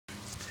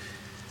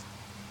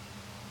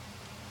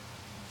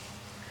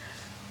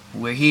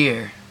We're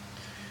here.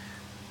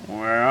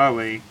 Where are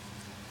we?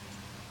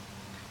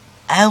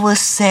 I would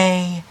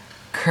say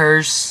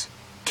Curse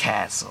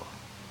Castle.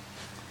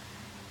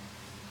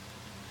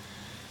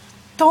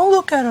 Don't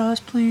look at us,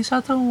 please.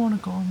 I don't want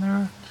to go in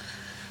there.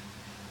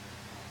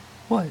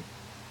 What?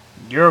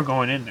 You're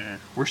going in there.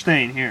 We're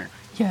staying here.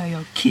 Yeah,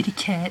 yo, kitty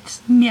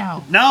cats.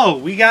 Meow.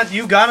 No,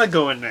 you gotta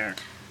go in there.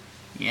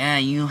 Yeah,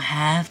 you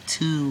have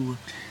to.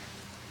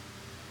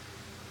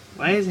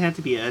 Why does it have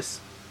to be us?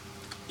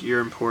 You're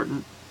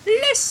important.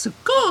 Let's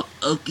go.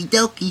 Okie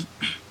dokie.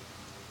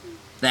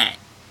 That.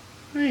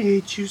 I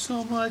hate you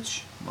so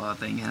much. Well,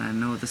 thinking I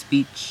know the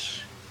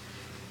speech.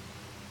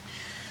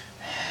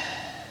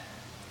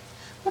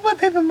 What about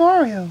Paper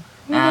Mario?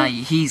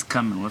 He's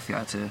coming with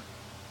y'all too.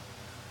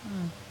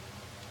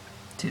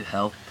 To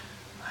help.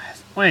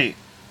 Wait,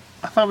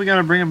 I thought we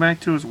gotta bring him back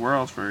to his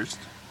world first.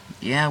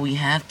 Yeah, we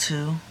have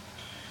to.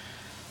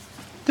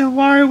 Then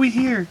why are we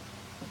here?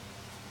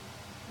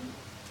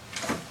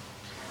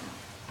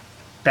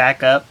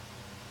 Back up.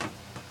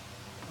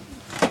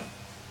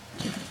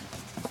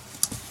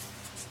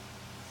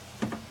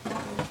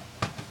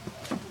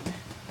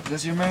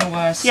 Because you remember what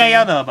I said? Yeah,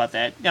 y'all know about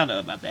that.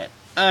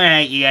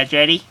 Alright, you guys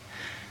ready?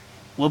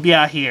 We'll be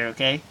out here,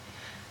 okay?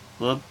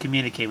 We'll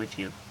communicate with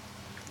you.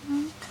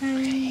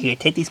 Okay. Here,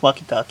 take these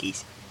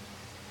walkie-talkies.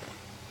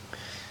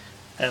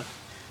 Oh,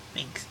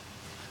 thanks.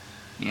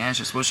 Yeah,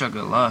 just wish y'all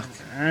good luck.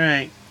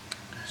 Alright.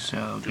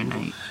 So, good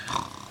night.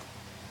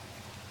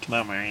 Come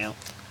on, Mario.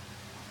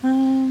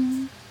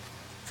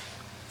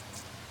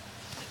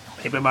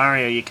 Paper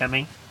Mario, you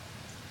coming?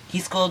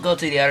 He's gonna go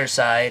to the other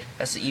side.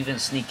 That's the even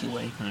sneaky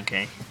way.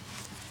 Okay.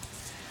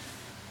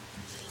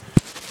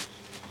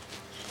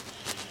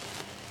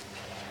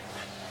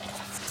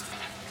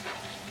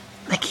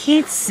 I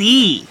can't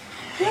see.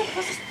 Yeah,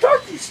 because it's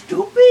dark, you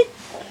stupid.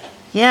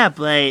 Yeah,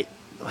 but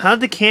how's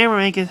the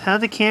camera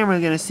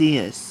gonna see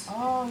us?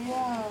 Oh,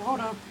 yeah. Hold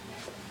up.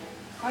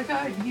 I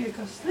got an idea,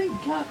 because thank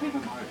God Paper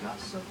Mario got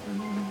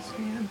something on his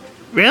hand.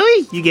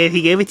 Really? He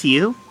gave it to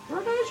you?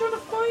 We're not trying to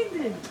find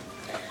it.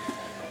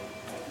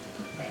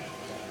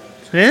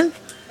 Yeah?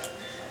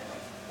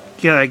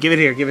 Yeah, give it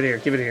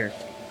here.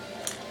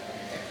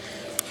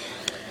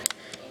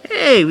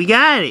 Hey, we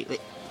got it.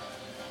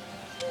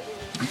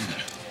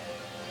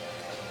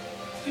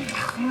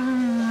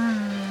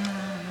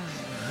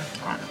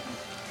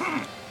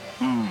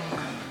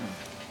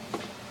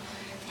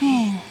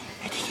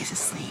 I think he's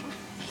asleep.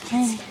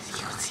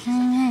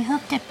 I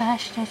hope the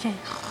bash doesn't.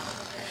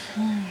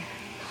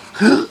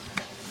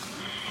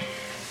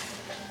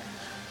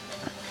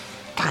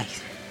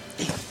 Guys,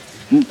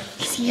 you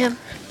see him?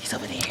 He's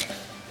over there.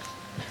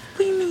 What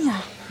do you mean?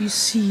 You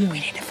see him? We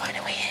need to find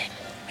a way in.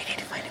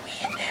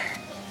 there.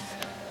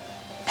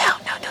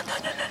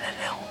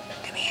 No.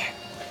 Come here.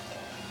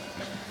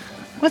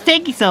 What's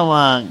taking so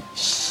long?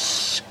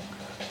 Shh.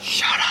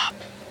 Shut up.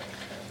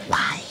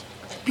 Why?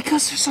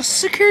 Because there's a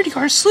security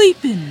guard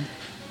sleeping.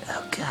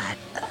 Oh, God.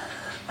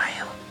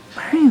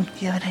 Mario,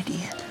 do you have an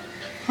idea?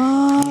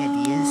 Any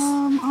ideas?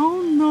 I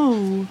don't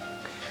know.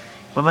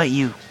 What about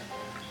you?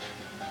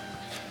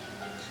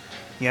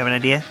 You have an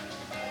idea?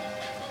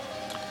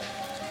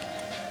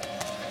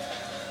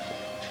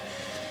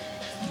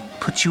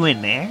 Put you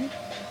in there?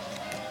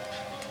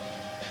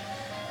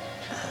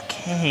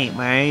 Okay,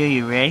 Mario,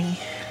 you ready?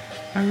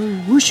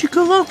 I wish you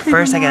could look.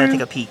 First, I gotta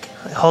take a peek.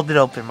 Hold it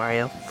open,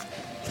 Mario.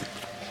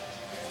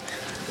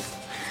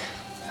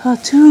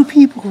 Two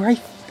people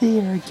right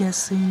there,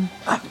 guessing.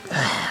 I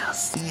don't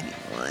see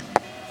anyone.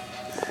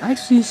 I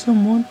see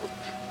someone.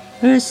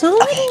 There's a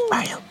Okay,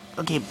 Mario.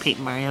 Okay,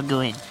 Mario, go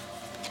in.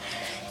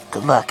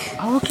 Good luck.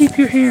 I'll keep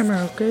your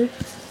hammer, okay?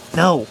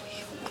 No,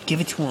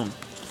 give it to him.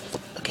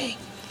 Okay,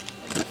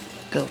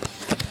 go.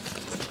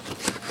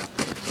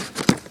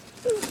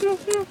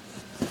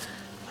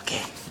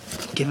 Okay,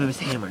 give him his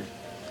hammer.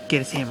 Get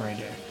his hammer right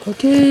there.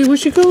 Okay,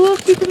 wish you good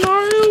luck, Paper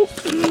Mario.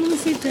 Let me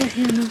see that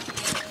hammer.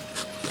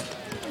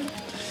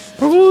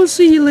 We'll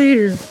see you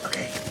later.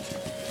 Okay.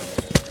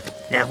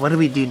 Now, what do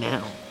we do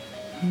now?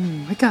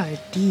 I got an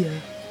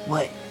idea.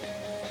 What?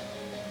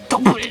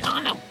 Don't put it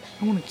on him.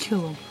 I want to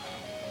kill him.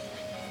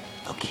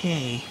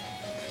 Okay.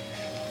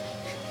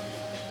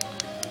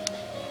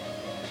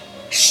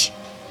 Shh.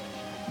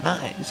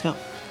 Alright, let's go.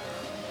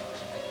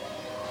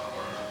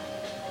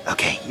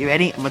 Okay, you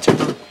ready? I'm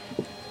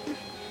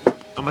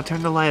gonna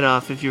turn the light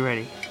off if you're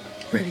ready.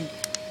 Ready?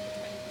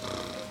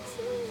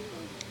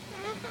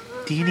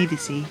 Do you need to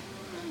see?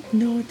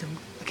 No, I don't.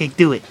 Okay,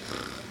 do it.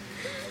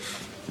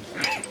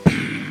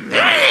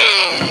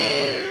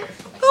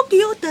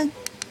 Okay, all done.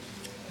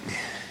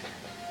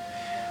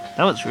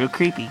 That was real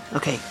creepy.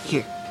 Okay,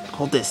 here.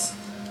 Hold this.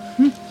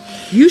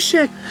 You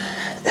check.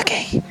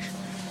 Okay.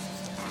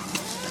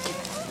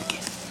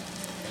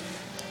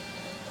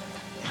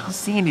 I don't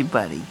see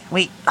anybody.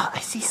 Wait, I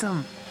see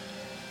some.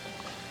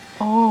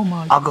 Oh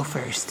my. I'll go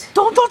first.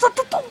 Don't.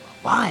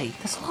 Why?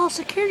 That's a lot of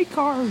security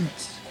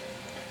guards.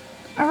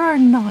 Or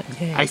not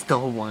yet. I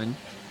stole one.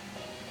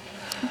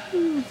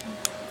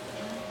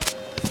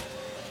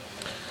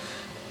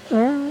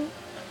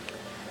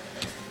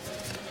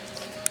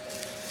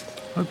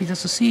 Hope he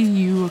doesn't see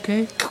you,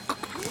 okay? Go, go,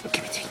 go.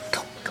 Give me the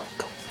go, go,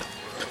 go, go.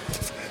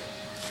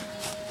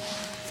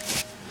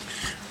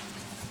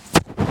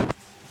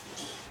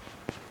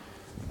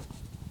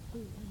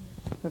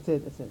 That's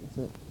it, that's it, that's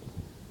it.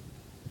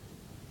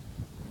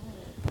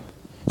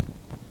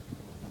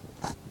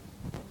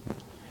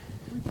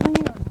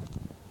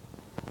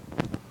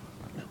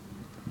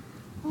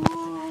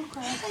 Oh,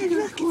 crap.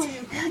 Look,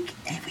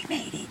 we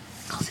made it.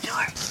 Close the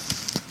door.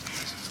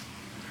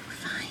 We're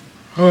fine.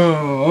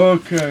 Oh,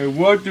 okay.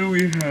 What do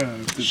we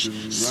have to do,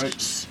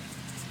 right?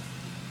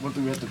 What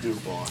do we have to do,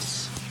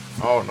 boss?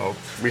 I don't know.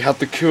 We have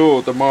to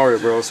kill the Mario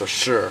Bros. For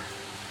sure.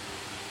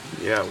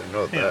 Yeah, we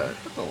know that.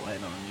 Put the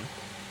light on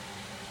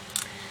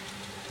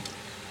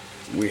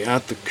you. We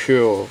have to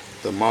kill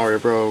the Mario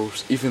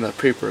Bros. Even that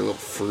paper little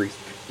freak.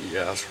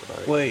 Yeah, that's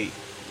right. Wait,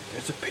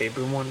 there's a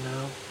paper one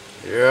now?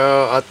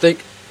 Yeah, I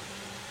think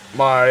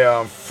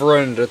my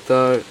friend at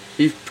the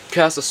he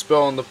cast a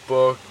spell on the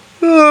book.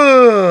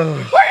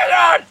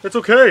 It's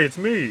okay, it's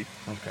me.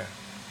 Okay.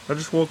 I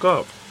just woke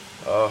up.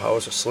 I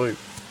was asleep.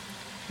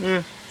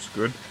 Yeah, it's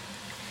good.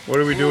 What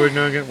are we doing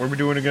now again? What are we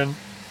doing again?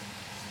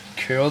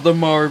 Kill the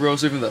Mario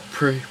Bros. Even that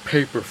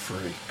paper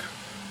freak.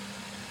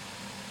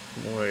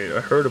 Wait,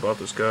 I heard about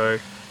this guy.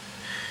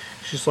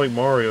 He's just like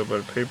Mario, but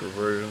a paper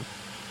version.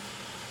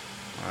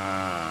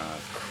 Ah,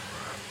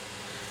 crap.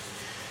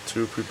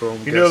 Two people.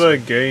 You know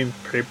that game,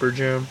 Paper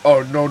Jam?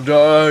 Oh no,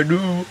 I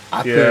do.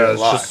 I play Yeah, a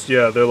it's lot. just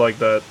they're like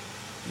that.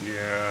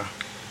 Yeah.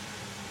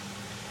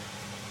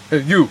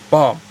 Hey, you,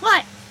 Bomb.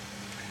 What?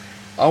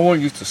 I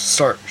want you to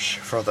search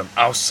for them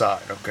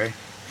outside, okay?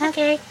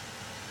 Okay.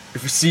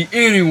 If you see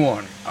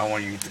anyone, I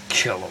want you to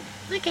kill them.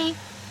 Okay.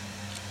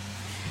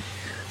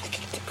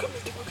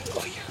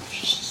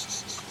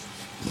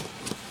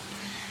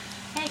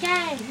 Hey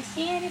guys, you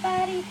see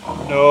anybody?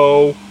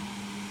 No.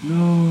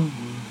 No.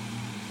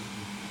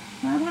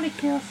 I want to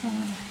kill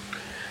someone.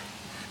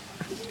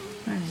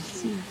 Alright,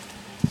 see.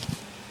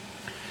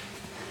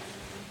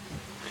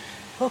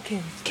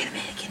 Okay. Get a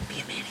mannequin. Be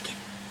a mannequin.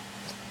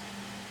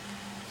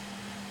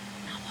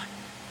 Not one.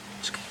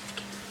 It's okay. It's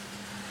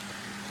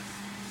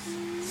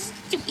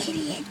okay. You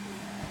idiot.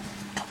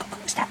 Go, go, go.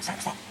 Stop, stop,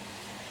 stop.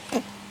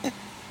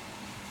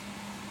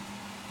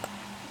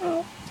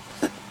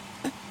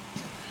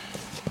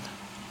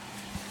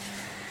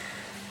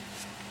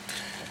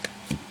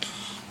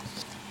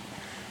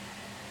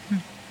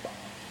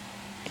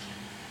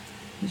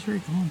 He's very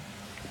calm.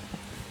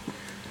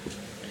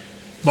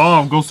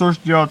 Mom, go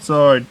search the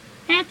outside.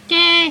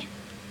 Okay.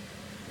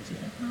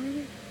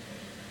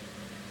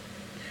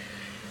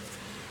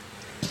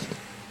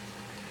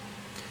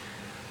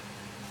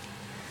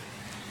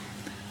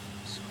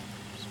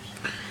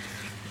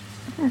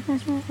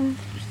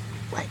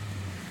 What?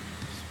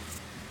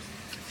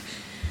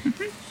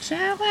 So,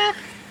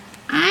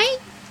 I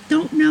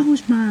don't know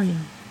who's Mario.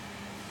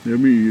 Yeah,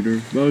 me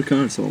either. But I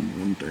kind of saw him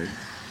one day.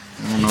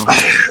 I don't know.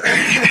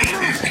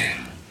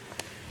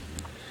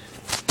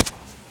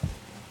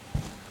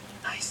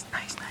 Nice,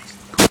 nice, nice.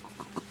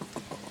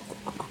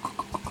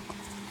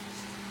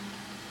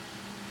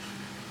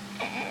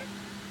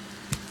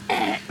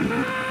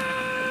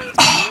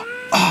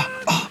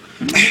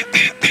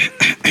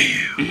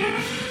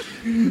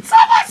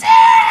 Someone's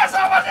here!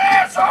 Someone's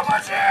here!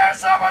 Someone's here!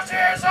 Someone's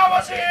here!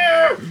 Someone's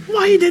here!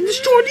 Why you didn't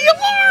destroy the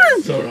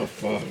alarm? So the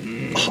fuck.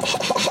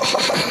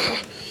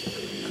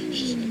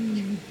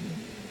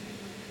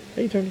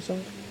 Hey, turn this off.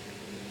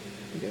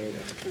 That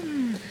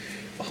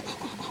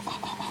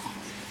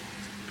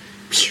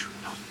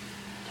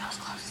was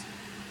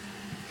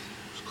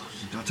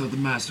close. Got to the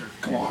master.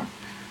 Come on.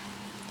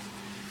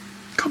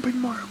 Come big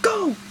Mario,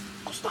 go!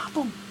 Go stop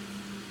him!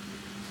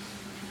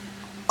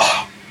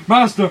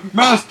 Master!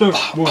 Master!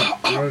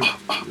 What? My eye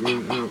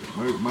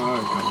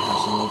kind of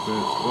hurts a little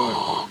bit.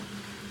 What?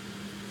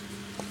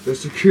 There's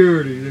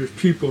security. There's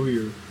people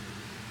here.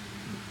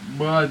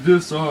 Buy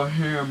this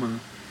hammer.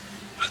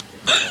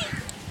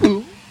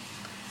 Oh,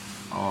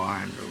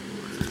 I know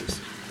what it is.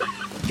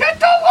 Get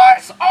the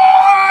lights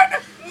on!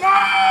 No!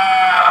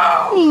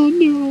 Oh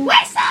no!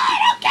 Whistle!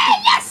 Okay,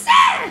 yes,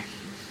 sir!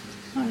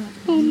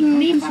 Oh no!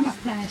 Leave from a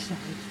flashlight.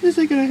 This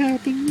ain't gonna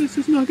happen. This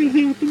is not gonna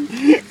happen.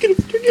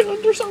 Get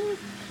under something.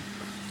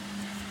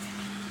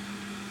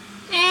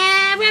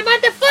 We're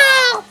about to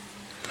fall!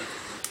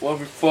 Let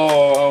me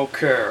fall. I don't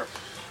care.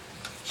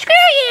 Screw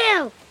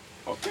you!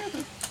 Okay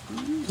then.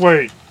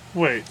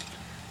 Wait.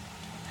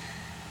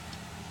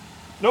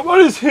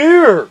 Nobody's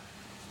here!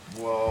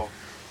 Well.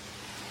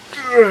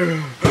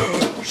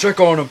 Check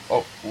on him.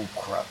 Oh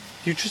crap.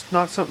 You just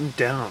knocked something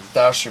down.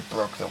 That shit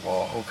broke the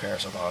wall. Who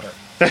cares about it?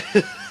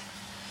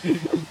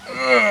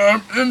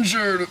 I'm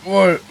injured.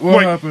 What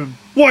Wait. happened?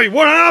 Wait,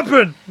 what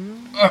happened?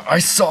 I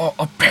saw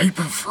a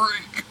paper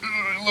freak.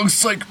 It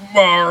looks like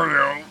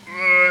Mario.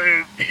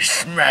 He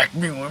smacked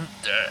me with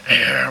that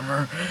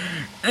hammer.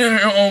 And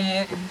it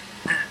almost...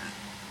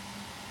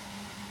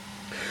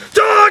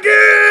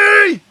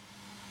 Doggy!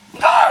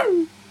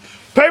 No!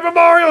 Paper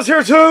Mario's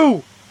here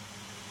too!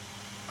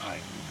 I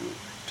knew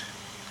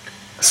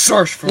it.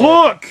 Search for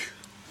Look!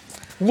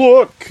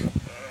 Look!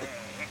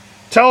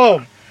 Tell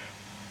him!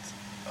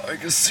 I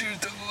can see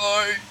the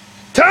light.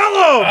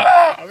 Tell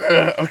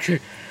him! Okay,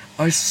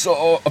 I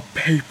saw a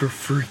paper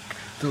freak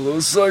that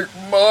looks like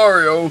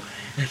Mario,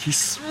 and he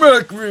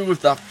smacked me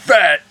with a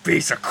fat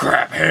piece of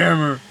crap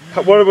hammer.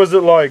 What was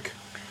it like?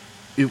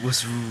 It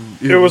was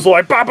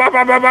like bow bow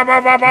bow bow bow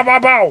bow bow bow bow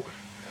bow.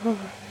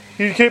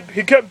 He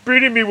kept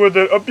beating me with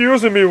it,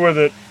 abusing me with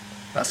it.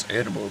 That's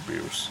animal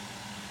abuse.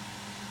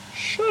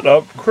 Shut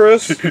up,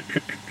 Chris.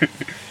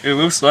 It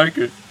looks like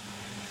it.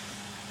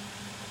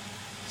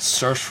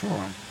 Search for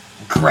him,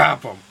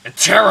 grab him, and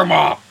tear him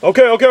up.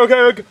 Okay.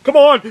 Come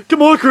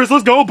on, Chris.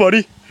 Let's go,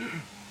 buddy.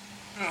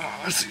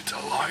 I see the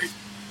light.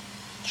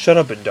 Shut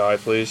up and die,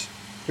 please.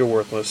 You're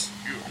worthless.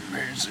 You're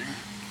amazing.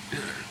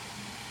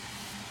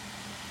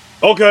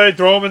 Okay,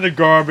 throw him in the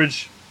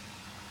garbage.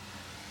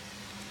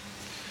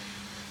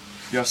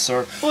 Yes,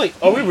 sir. Wait,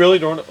 are we really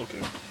doing it?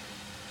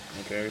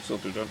 Okay, I still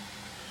do that.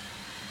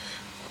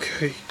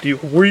 Okay,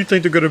 where do you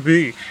think they're gonna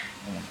be?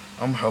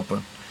 I'm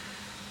helping.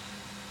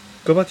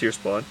 Go back to your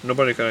spot.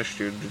 Nobody can ask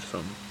you to do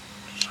something.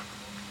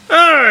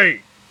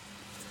 Hey!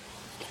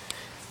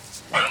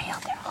 Mario,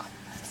 they're on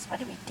us. What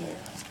do we do?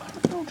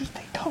 No, just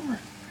take cover.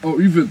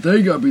 Oh, even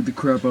they got beat the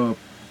crap up.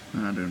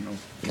 I don't know.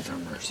 Give her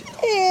mercy.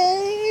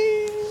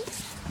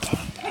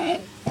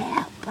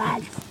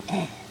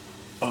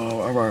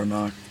 Oh, I rather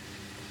not.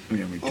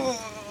 Yeah, me too.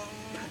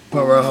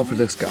 But I'll help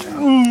this guy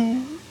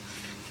out.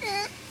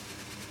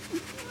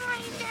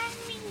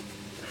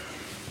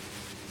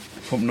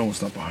 Hope no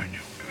one's not behind you.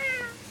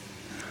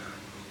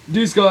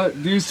 These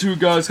two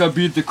guys got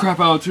beat the crap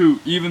out too.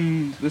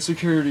 Even the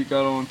security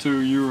got on too.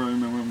 You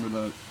remember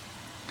that.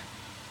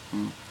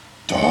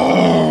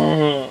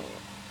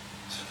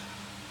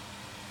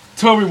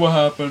 Tell me what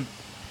happened.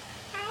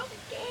 I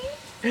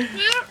don't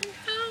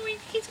know. It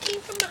just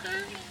came from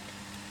behind.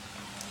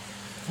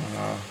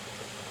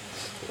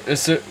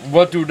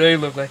 What do they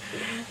look like?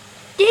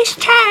 This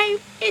time,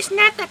 it's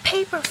not the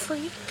paper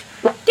freak.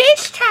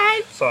 This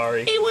time,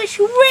 Sorry. it was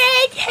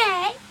Red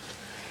Hat.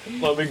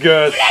 Let me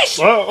guess.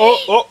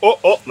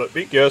 Oh, let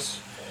me guess.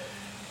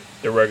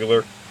 The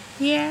regular.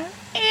 Yeah,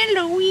 and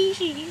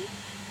Luigi.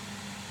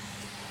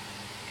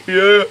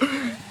 Yeah,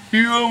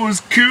 he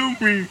almost killed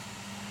me.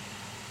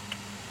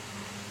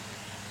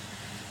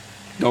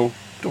 No,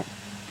 don't.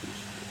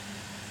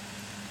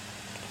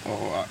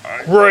 Oh,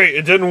 Great,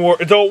 it didn't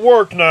work. It don't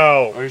work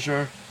now. Are you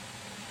sure?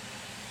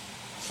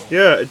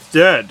 Yeah, it's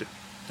dead.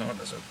 No, it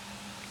doesn't.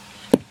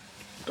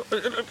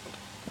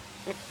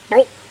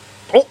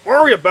 Don't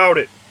worry about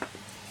it.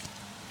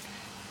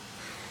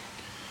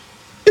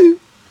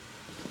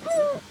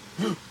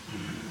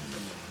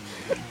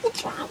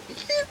 What's wrong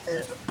with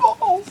you?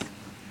 Balls.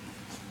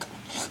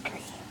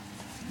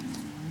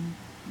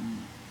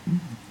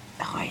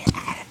 Oh,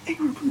 yeah.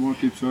 You want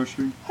to keep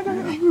searching? I got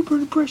an angry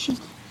bird impression.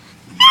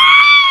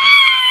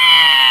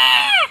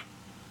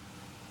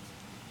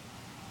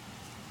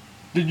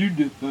 Did you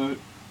get that?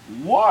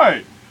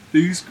 Why?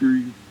 Did you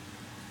scream?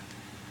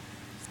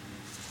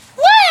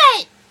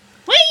 What?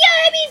 What are you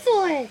yelling at me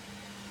for?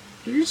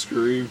 Did you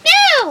scream?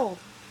 No!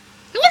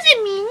 It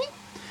wasn't me.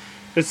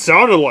 It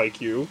sounded like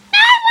you. No,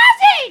 it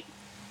wasn't!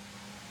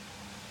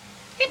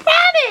 I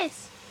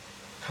promise.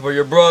 How about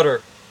your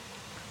brother?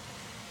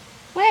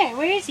 Where?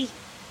 Where is he?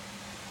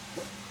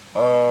 I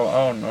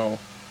don't know.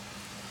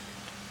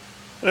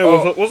 Hey,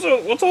 Oh.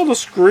 what's all the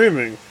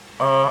screaming?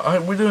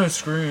 We didn't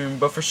scream,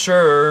 but for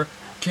sure,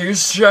 can you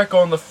check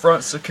on the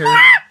front security?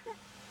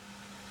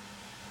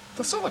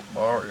 That sounds like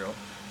Mario.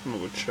 I'm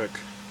gonna go check.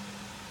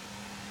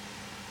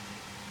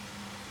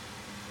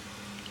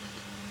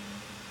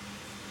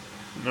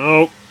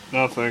 Nope,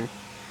 nothing.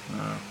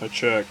 No. I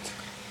checked.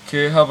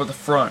 Okay, how about the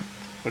front?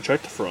 I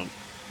checked the front.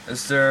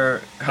 Is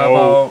there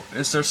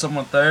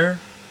someone there?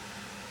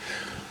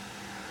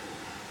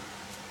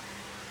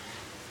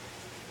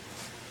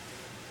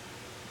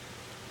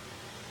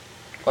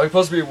 Like,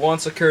 supposed to be one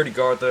security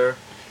guard there.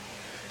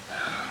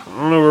 I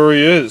don't know where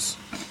he is.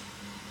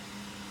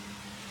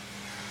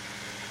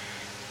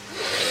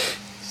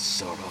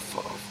 Son of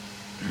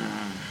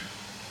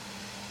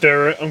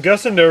I'm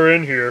guessing they're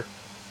in here.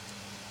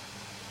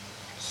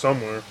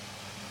 Somewhere.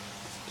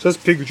 It says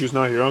Pikachu's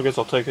not here. I guess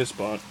I'll take his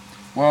spot.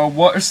 Well,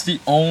 what is the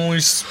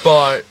only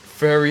spot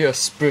very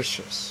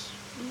auspicious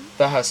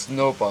that has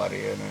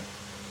nobody in it?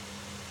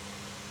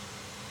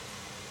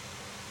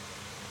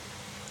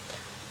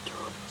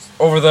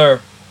 Over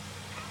there.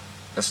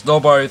 There's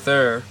nobody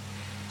there,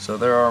 so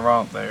they're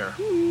around there.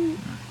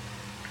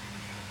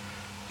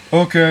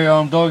 Okay,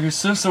 Doggy,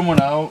 send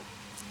someone out.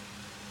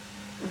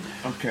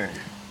 Okay.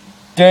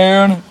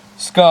 Dan,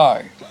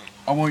 Sky,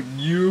 I want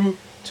you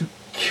to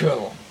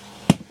kill him.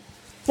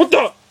 What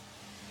the?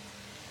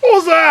 What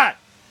was that?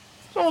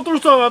 Someone threw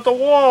something at the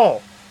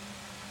wall.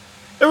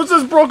 It was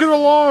this broken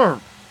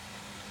alarm.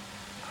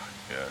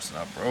 Yeah, it's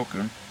not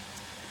broken.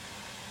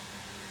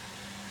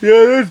 Yeah,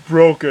 it is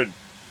broken.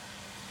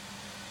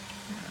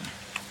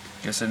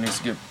 Guess it needs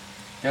to get.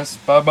 Guess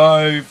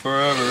bye-bye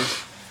forever.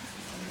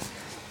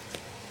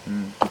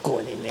 I'm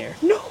going in there.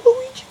 No,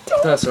 Luigi, don't.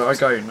 That's it. I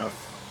got enough.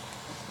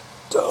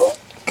 Don't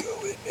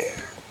go in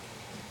there.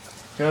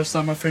 Can I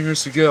snap my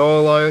fingers to get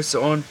all eyes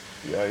on?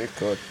 Yeah, you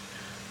could.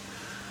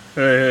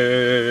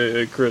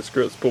 Hey, Chris,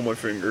 pull my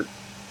finger.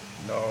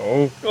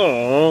 No.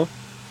 Aww.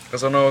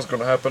 Because I know what's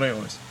going to happen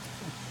anyways.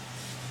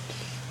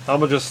 I'm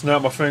gonna just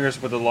snap my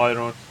fingers with the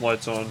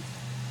lights on.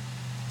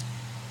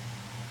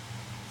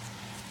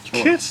 You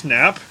can't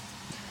snap.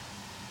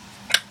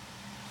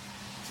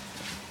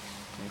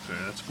 Okay,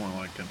 that's more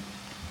like it.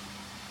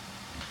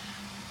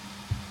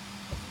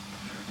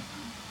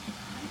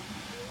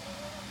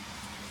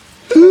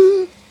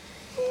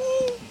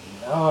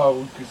 Now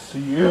we can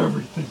see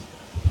everything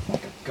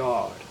like a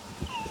god.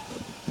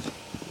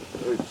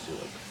 Let's see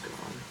like a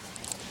god.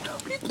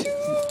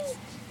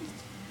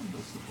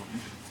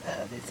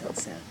 Oh, this don't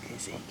sound.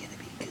 This ain't gonna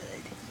be good.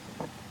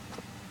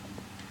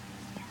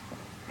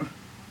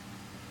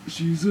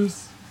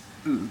 Jesus.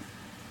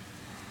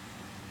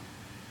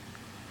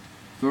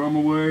 Throw him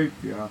away?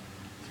 Yeah.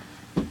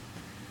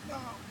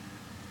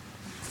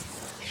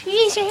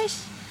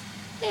 Jesus.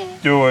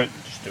 Do it.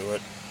 Just do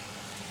it.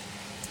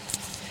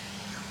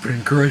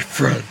 Been great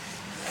friend.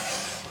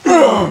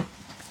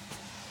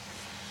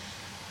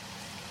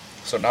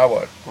 So now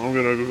what? I'm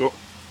gonna go.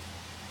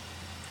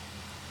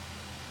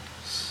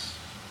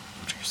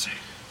 What do you say?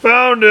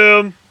 Found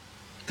him.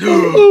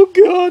 Oh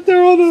God,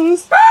 they're on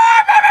us.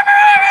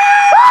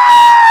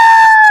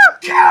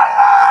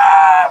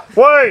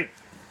 Wait.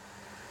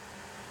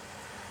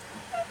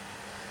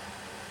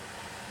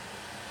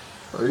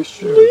 Are you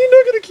sure? Are you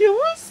not gonna kill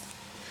us?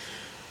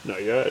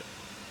 Not yet.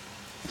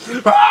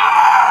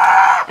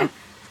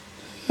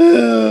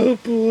 Oh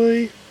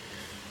boy.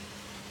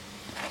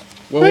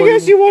 Well, I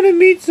guess you want to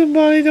meet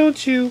somebody,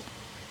 don't you?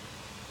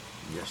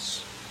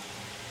 Yes.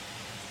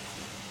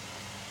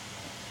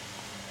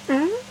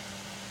 Oh,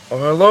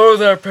 hello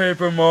there,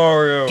 Paper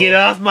Mario. Get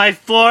off my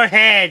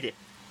forehead!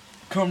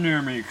 Come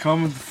near me.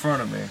 Come in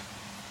front of me.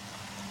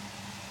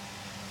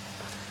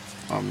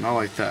 Not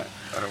like that.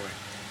 By the way.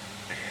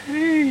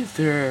 Hey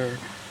there.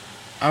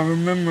 I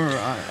remember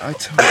I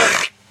told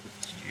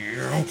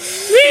you.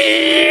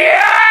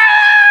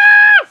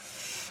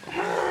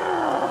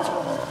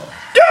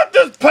 Get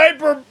this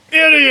paper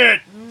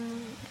idiot!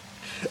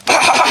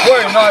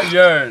 Wait, not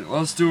yet.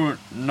 Let's do it.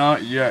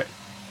 Not yet.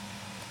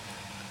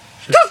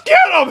 Just get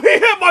him! He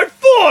hit my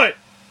foot!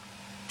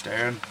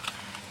 Dan.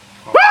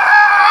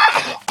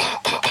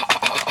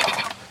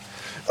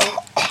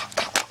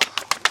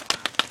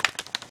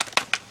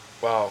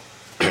 Wow.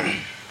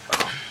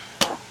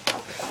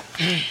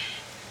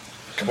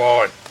 Come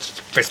on.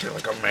 Face me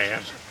like a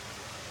man.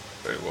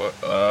 Wait, what?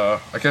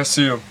 I can't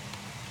see him.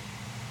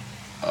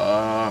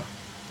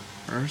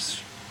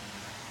 Where's...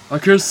 I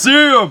can't see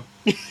him!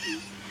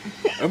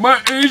 Am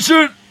I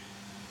ancient?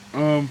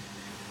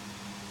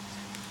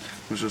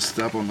 Let's just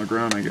step on the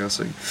ground, I'm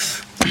guessing.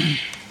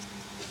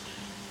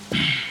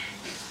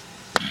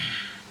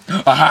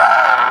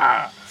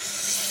 Aha!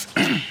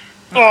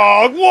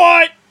 Oh,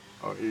 what?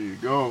 Oh, here you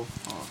go.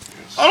 Oh,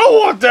 yes. I don't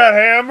want that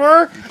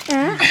hammer!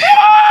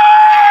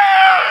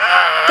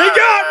 He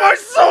got my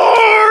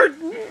sword!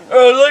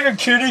 Oh, it's like a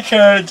kitty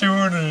cat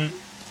doing it.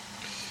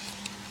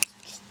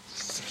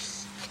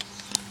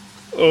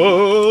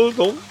 Oh,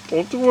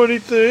 don't do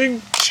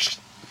anything.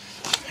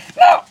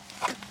 No!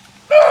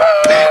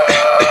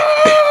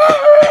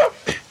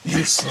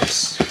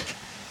 Useless.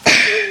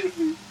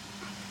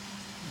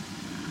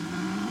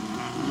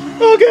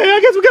 Okay, I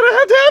guess we're gonna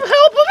have to have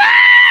help.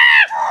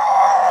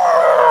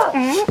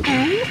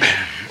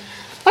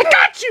 I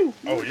got you!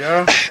 Oh,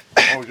 yeah?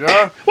 Oh,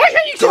 yeah? Why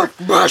can't you Dark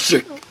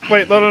magic!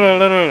 Wait,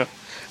 no.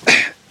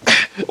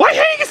 Why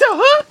can't you get so,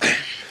 huh?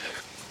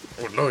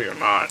 Oh, no, you're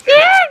not.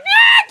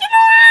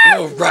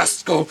 No,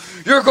 rascal!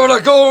 You're gonna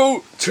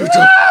go to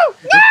the...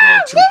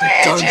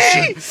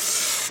 dungeon!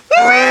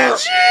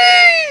 Luigi!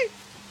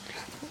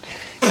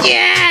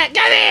 Yeah,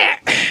 come here!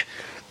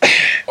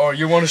 Oh,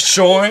 you wanna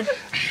join?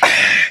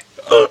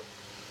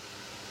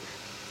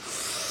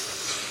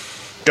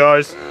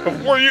 Guys,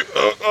 before you,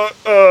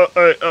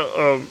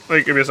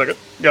 wait, give me a second.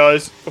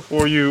 Guys,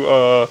 before you,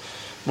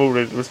 move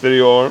into this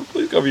video on,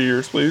 please cover your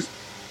ears, please.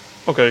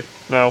 Okay,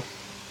 now.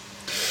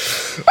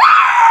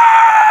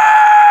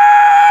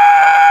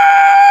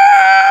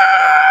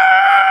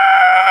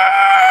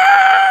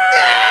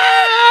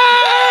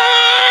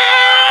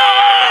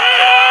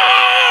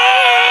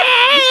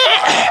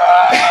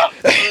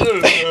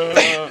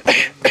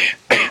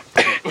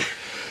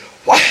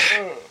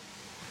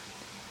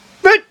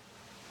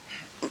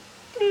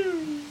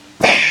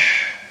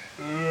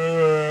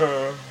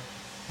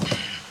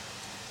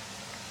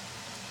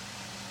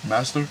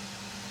 Master?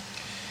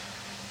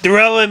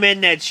 Throw him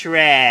in the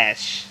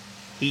trash.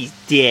 He's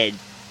dead.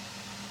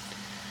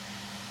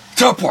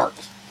 Teleport!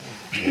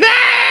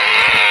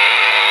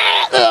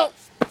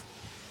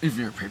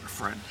 Even your paper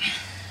friend.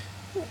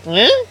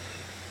 Huh?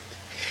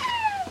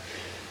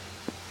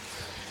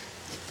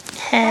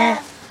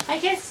 I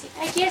guess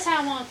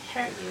I won't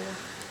hurt you.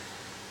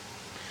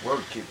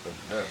 We're keeping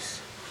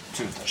this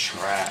to the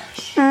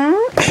trash.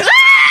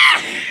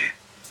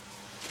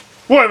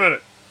 Wait a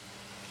minute.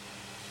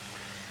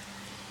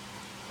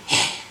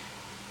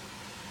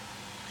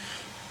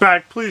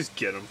 Back, please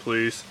get him,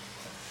 please.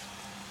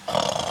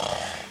 Well,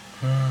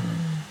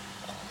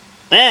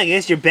 I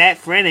guess your bat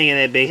friend ain't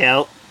that big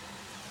help.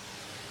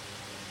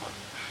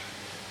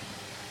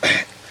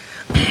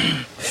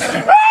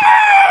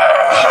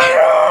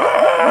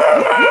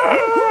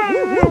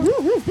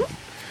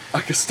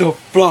 I can still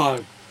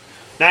fly.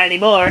 Not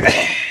anymore.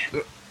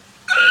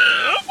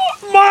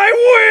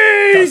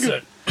 My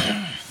wing!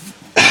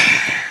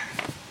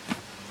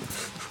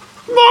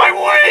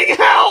 My wing,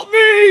 help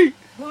me!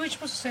 What are we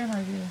supposed to say an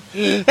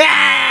idea?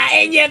 Ah,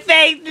 in your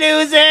face,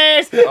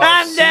 losers!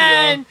 I'm see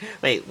done!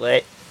 Wait,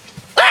 what?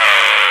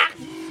 Ah!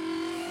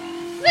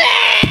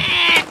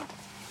 Ah!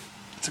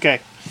 It's okay.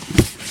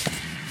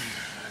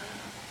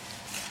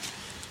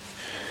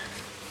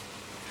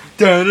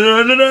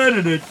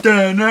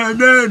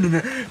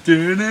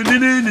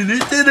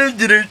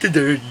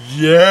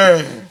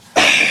 Yeah.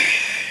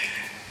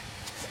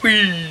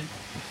 Wee.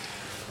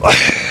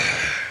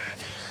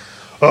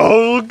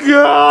 Oh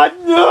God,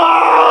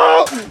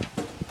 no!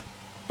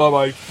 Bye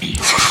bye.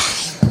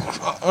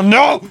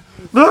 No!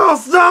 No,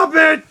 stop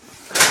it!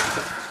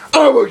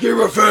 I will get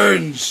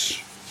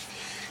revenge.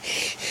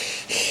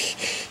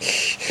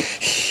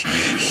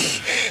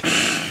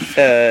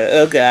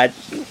 Oh God.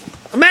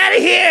 I'm out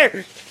of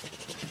here!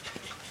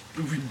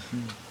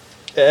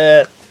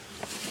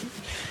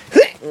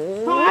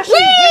 Oh, actually,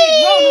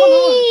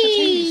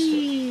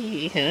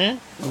 wait, no. Huh?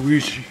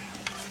 Luigi,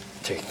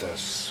 take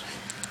this.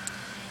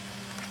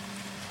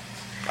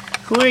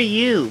 Who are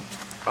you?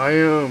 I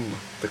am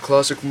the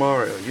classic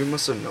Mario. You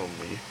must have known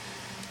me.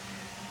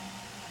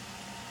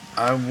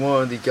 I'm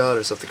one of the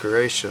goddess of the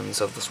creations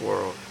of this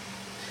world.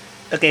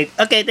 Okay,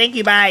 thank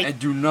you, bye. And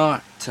do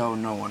not tell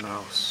no one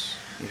else.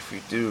 If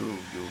you do,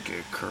 you'll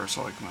get cursed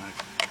like mine.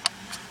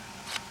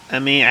 I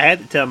mean, I had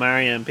to tell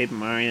Mario and Paper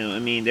Mario. I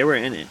mean, they were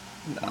in it.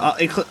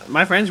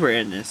 My friends were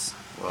in this.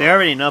 Well, They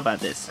already know about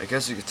this. I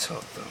guess you could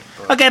tell them.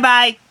 But Okay,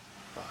 bye.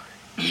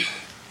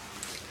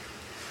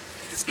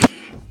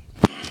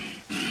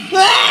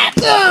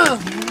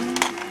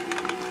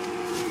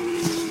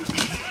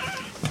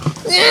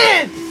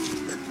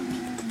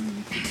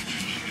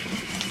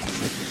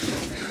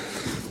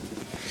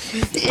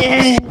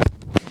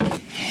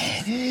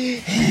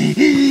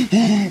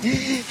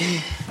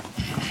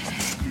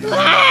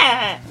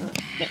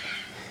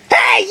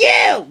 Hey,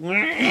 you! you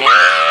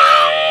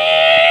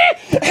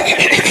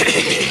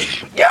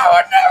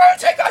would never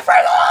take my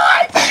friend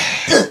alive!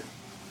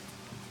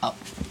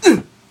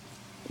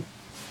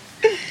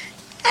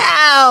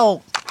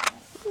 Ow!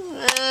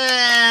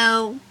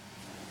 Ow!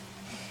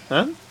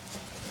 Huh?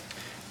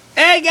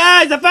 Hey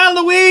guys, I found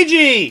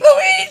Luigi!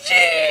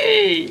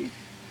 Luigi!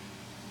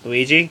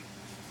 Luigi?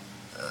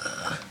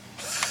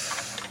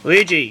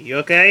 Luigi, you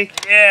okay?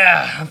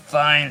 Yeah, I'm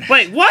fine.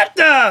 Wait, what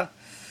the?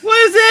 What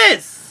is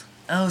this?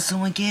 Oh,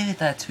 someone gave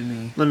that to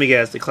me. Let me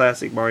guess, the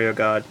classic Mario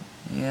God.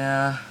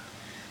 Yeah,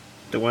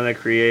 The one that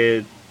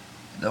created...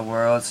 the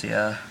worlds,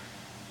 yeah.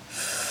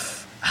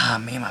 Ah,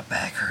 man, my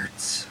back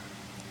hurts.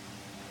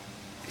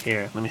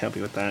 Here, let me help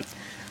you with that.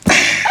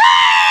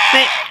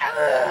 I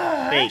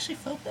Hey. actually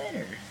felt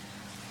better.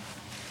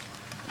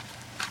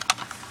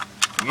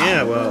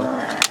 Yeah,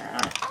 well...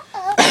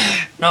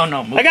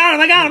 No, move. I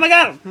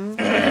got him!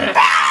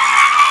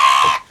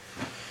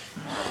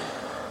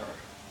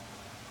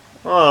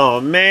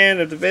 Oh man,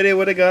 if the video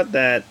would have got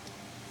that.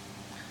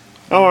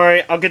 Don't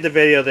worry, I'll get the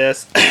video of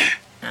this.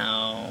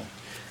 No.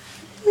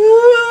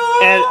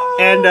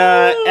 and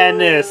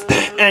this.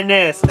 And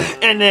this.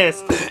 And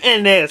this.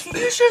 And this.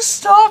 You should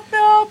stop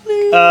now,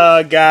 please.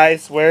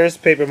 Guys, where's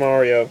Paper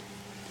Mario?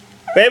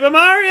 Paper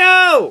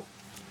Mario!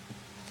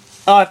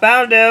 Oh, I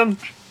found him.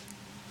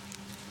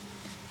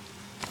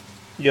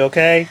 You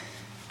okay?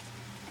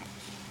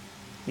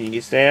 Can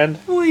you stand?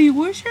 Wait,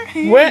 where's your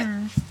hair?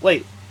 Where?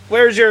 Wait,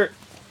 where's your...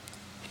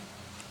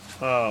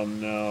 Oh,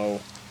 no.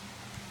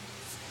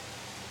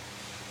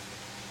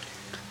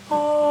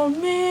 Oh,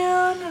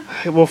 man.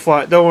 We'll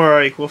find... Don't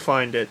worry, we'll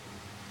find it.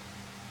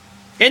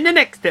 In the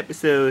next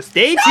episode,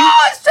 stay tuned. No,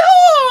 it's still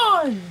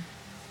on!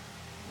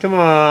 Come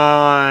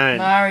on.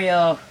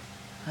 Mario,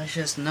 I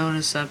just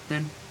noticed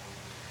something.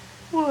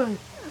 What?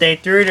 They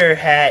threw their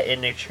hat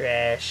in the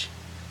trash.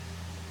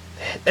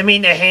 I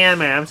mean, the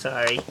hammer, I'm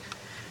sorry.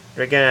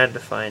 We're gonna have to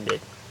find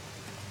it.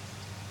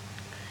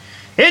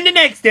 In the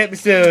next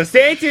episode,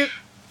 stay tuned.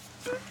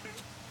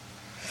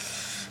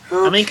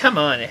 I mean, come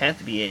on, it has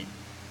to be it.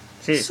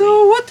 Seriously.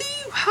 So,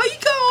 how you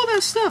got all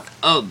that stuff?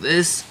 Oh,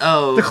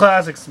 The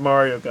classics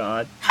Mario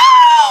God.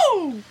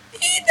 How?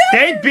 He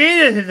They never... beat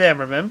it to them,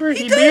 remember?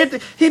 He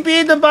He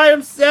beat them by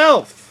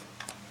himself.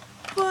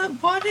 But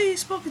why did he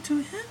spoken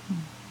to him?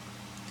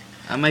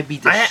 I might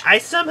beat the I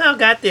somehow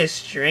got this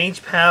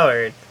strange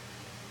power.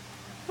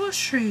 What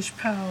strange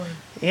power?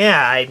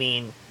 Yeah, I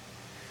mean,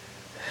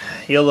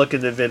 you'll look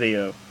in the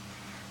video.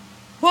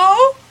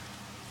 Whoa!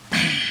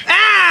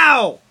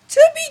 Ow!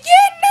 To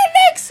begin the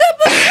next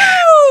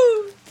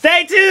episode!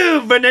 Stay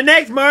tuned for the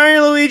next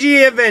Mario and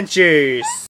Luigi adventures.